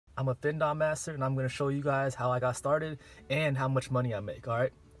I'm a findom master, and I'm going to show you guys how I got started and how much money I make. All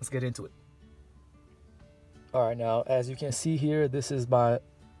right, let's get into it. All right, now as you can see here, this is my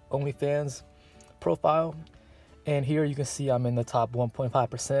OnlyFans profile, and here you can see I'm in the top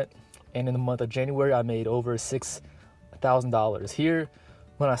 1.5%, and in the month of January I made over $6,000. Here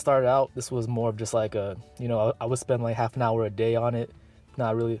when I started out, this was more of just like a, I would spend like half an hour a day on it,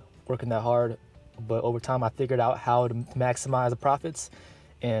 not really working that hard, but over time I figured out how to maximize the profits,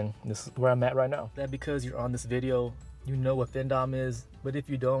 and this is where I'm at right now. That because you're on this video, you know what findom is, but if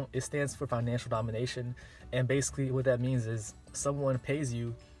you don't, it stands for financial domination, and basically what that means is someone pays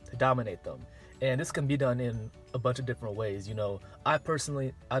you to dominate them. And this can be done in a bunch of different ways. I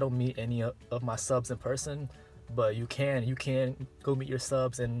personally, I don't meet any of my subs in person, but you can go meet your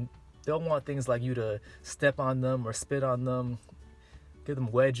subs, and they'll want things like you to step on them or spit on them, give them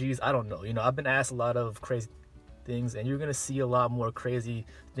wedgies. I don't know. I've been asked a lot of crazy things, and you're gonna see a lot more crazy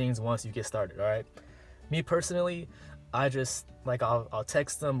things once you get started. All right. Me personally, I just I'll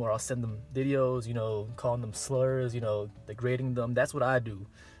text them or I'll send them videos, calling them slurs, degrading them. That's what I do,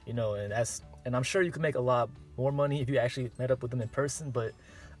 and I'm sure you can make a lot more money if you actually met up with them in person, but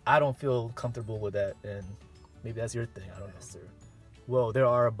I don't feel comfortable with that, and maybe that's your thing. I don't know. Well, there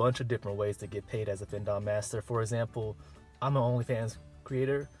are a bunch of different ways to get paid as a findom master. For example, I'm an OnlyFans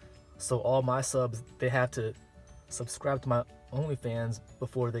creator, so all my subs, they have to subscribe to my OnlyFans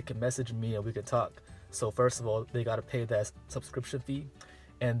before they can message me and we can talk. So first of all, they got to pay that subscription fee,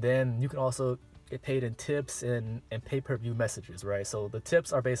 and then you can also get paid in tips and pay-per-view messages, right? So the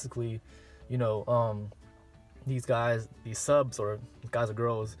tips are basically, these guys, these subs or guys or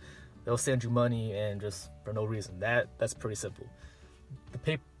girls, they'll send you money and just for no reason. That's pretty simple. The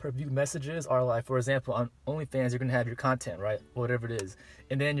pay-per-view messages are like, for example, on OnlyFans, you're gonna have your content, right? Whatever it is,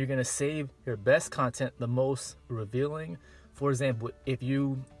 and then you're gonna save your best content, the most revealing. For example, if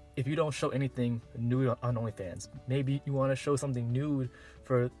you don't show anything nude on OnlyFans, maybe you want to show something nude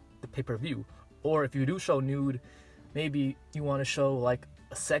for the pay-per-view, or if you do show nude, maybe you want to show like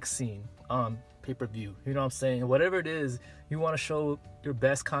a sex scene on pay-per-view. You know what I'm saying? Whatever it is, you want to show your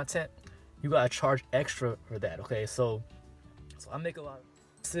best content, you gotta charge extra for that. Okay, so I make a lot of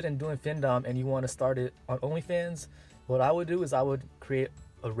sit in doing findom, and you want to start it on OnlyFans. What I would do is I would create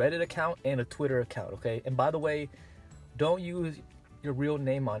a Reddit account and a Twitter account. Okay, and by the way, don't use your real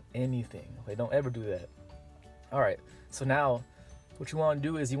name on anything. Okay, don't ever do that. All right, so now what you want to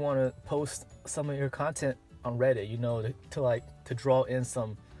do is you want to post some of your content on Reddit, to draw in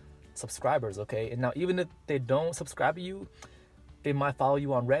some subscribers. Okay, and now even if they don't subscribe to you, they might follow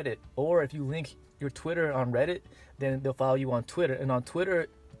you on Reddit, or if you link your Twitter on Reddit, then they'll follow you on Twitter. And on Twitter,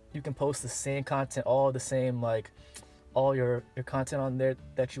 you can post the same content, all the same, all your content on there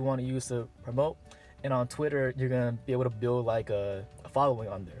that you want to use to promote. And on Twitter, you're gonna be able to build like a following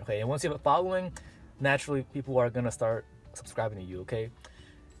on there. Okay, and once you have a following, naturally people are gonna start subscribing to you. Okay,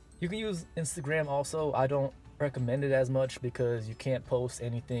 you can use Instagram also. I don't recommend it as much because you can't post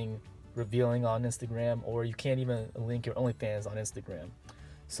anything revealing on Instagram, or you can't even link your OnlyFans on Instagram.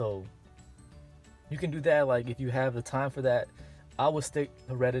 So you can do that if you have the time for that. I would stick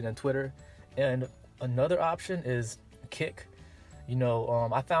to Reddit and Twitter. And another option is Kick. I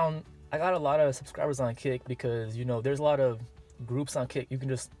got a lot of subscribers on Kick because there's a lot of groups on Kick. You can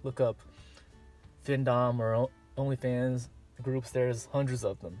just look up findom or OnlyFans groups. There's hundreds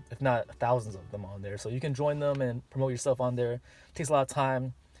of them, if not thousands of them on there. So you can join them and promote yourself on there. It takes a lot of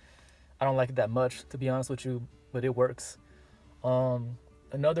time. I don't like it that much, to be honest with you, but it works.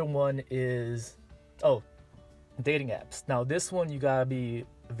 Another one is dating apps. Now this one you gotta be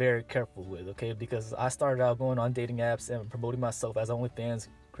very careful with, okay? Because I started out going on dating apps and promoting myself as an OnlyFans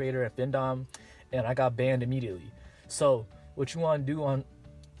creator and findom, and I got banned immediately. So what you want to do on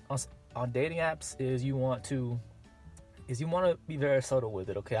dating apps is you want to be very subtle with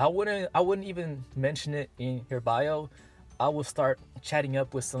it. Okay, I wouldn't even mention it in your bio. I will start chatting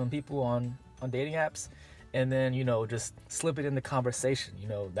up with some people on dating apps, and then just slip it in the conversation.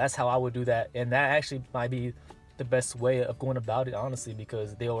 That's how I would do that, and that actually might be the best way of going about it, honestly,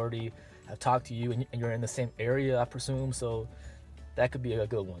 because they already have talked to you and you're in the same area, I presume. So that could be a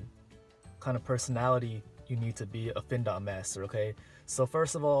good one. Kind of personality you need to be a findom master. Okay, so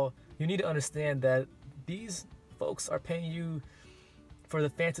first of all, you need to understand that these folks are paying you for the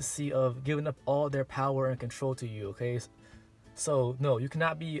fantasy of giving up all their power and control to you. Okay, so no, you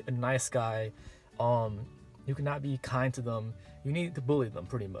cannot be a nice guy. You cannot be kind to them. You need to bully them,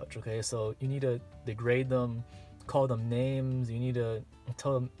 pretty much. Okay, so you need to degrade them, call them names. You need to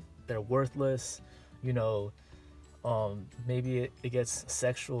tell them they're worthless. Maybe it gets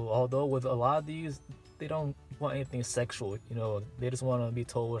sexual, although with a lot of these, they don't want anything sexual, you know. They just want to be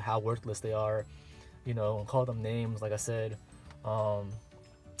told how worthless they are, you know, and call them names, like I said.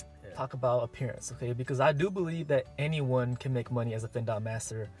 Talk about appearance, okay? Because I do believe that anyone can make money as a findom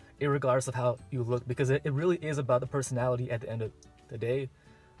master, regardless of how you look, because it really is about the personality at the end of the day.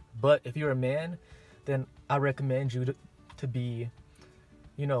 But if you're a man, then I recommend you to be,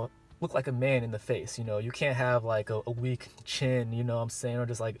 you know, look like a man in the face. You know, you can't have like a weak chin, you know what I'm saying, or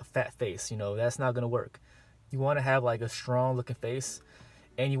just like a fat face. You know, that's not gonna work. You want to have like a strong looking face,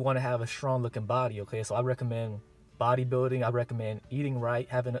 and you want to have a strong looking body, okay? So I recommend bodybuilding. I recommend eating right,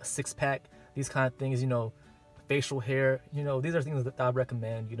 having a six-pack, these kind of things, you know, facial hair, you know, these are things that I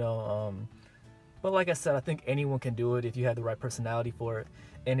recommend, you know. But like I said, I think anyone can do it if you have the right personality for it.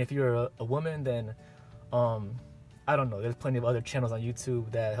 And if you're a woman, then I don't know, there's plenty of other channels on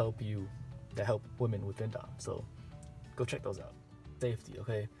YouTube that help women with findom, so go check those out. Safety,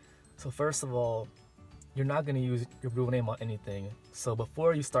 okay? So first of all, you're not going to use your real name on anything. So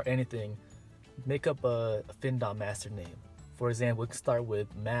before you start anything, make up a findom master name. For example, we can start with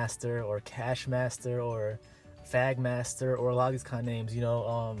Master or CashMaster or Fagmaster or a lot of these kind of names, you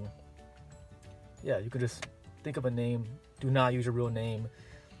know. Yeah, you could just think of a name. Do not use your real name.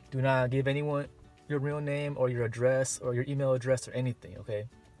 Do not give anyone your real name or your address or your email address or anything, okay?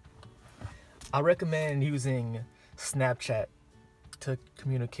 I recommend using Snapchat to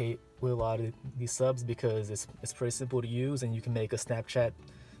communicate with a lot of these subs because it's pretty simple to use, and you can make a Snapchat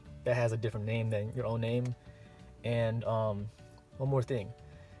that has a different name than your own name. And one more thing,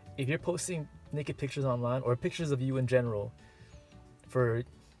 if you're posting naked pictures online or pictures of you in general for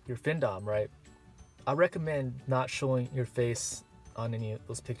your findom, right, I recommend not showing your face on any of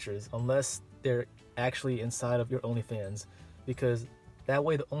those pictures unless they're actually inside of your OnlyFans, because that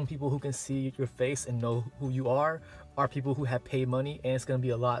way the only people who can see your face and know who you are people who have paid money, and it's going to be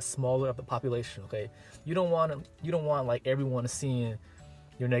a lot smaller of the population, okay? You don't want like everyone seeing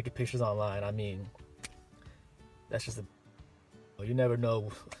your naked pictures online. I mean, that's just you never know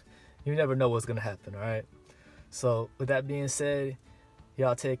what's gonna happen. All right, so with that being said,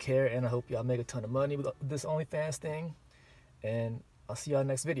 y'all take care, and I hope y'all make a ton of money with this OnlyFans thing, and I'll see y'all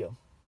next video.